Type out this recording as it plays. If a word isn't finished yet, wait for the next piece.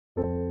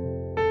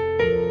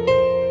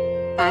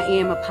I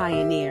am a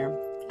pioneer.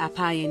 I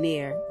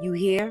pioneer. You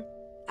hear?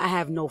 I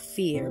have no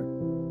fear.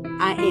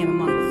 I am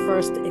among the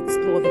first to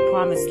explore the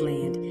promised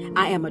land.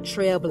 I am a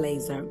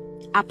trailblazer.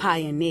 I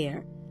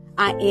pioneer.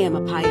 I am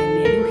a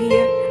pioneer. You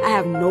hear? I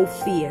have no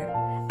fear.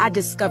 I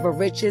discover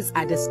riches.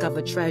 I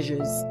discover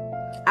treasures.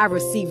 I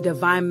receive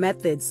divine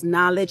methods,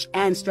 knowledge,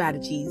 and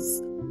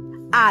strategies.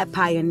 I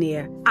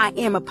pioneer. I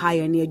am a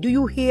pioneer. Do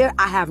you hear?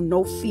 I have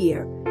no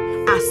fear.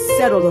 I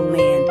settle the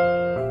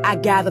land. I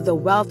gather the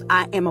wealth.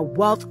 I am a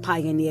wealth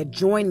pioneer.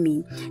 Join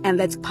me and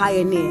let's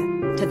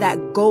pioneer to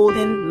that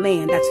golden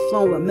land that's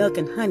flowing with milk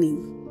and honey.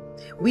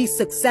 We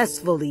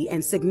successfully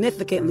and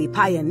significantly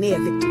pioneer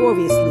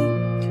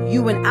victoriously.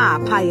 You and I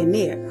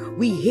pioneer.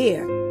 We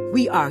here.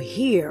 We are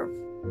here.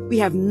 We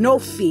have no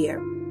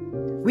fear.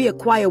 We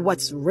acquire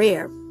what's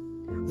rare.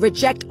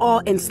 Reject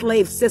all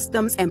enslaved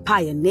systems and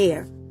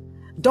pioneer.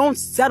 Don't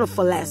settle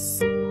for less,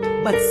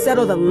 but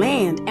settle the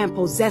land and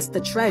possess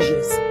the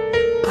treasures.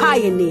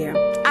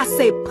 Pioneer. I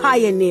say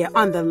pioneer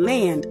on the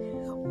land,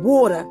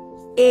 water,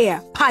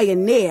 air,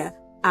 pioneer.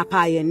 I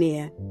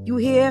pioneer. You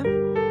hear?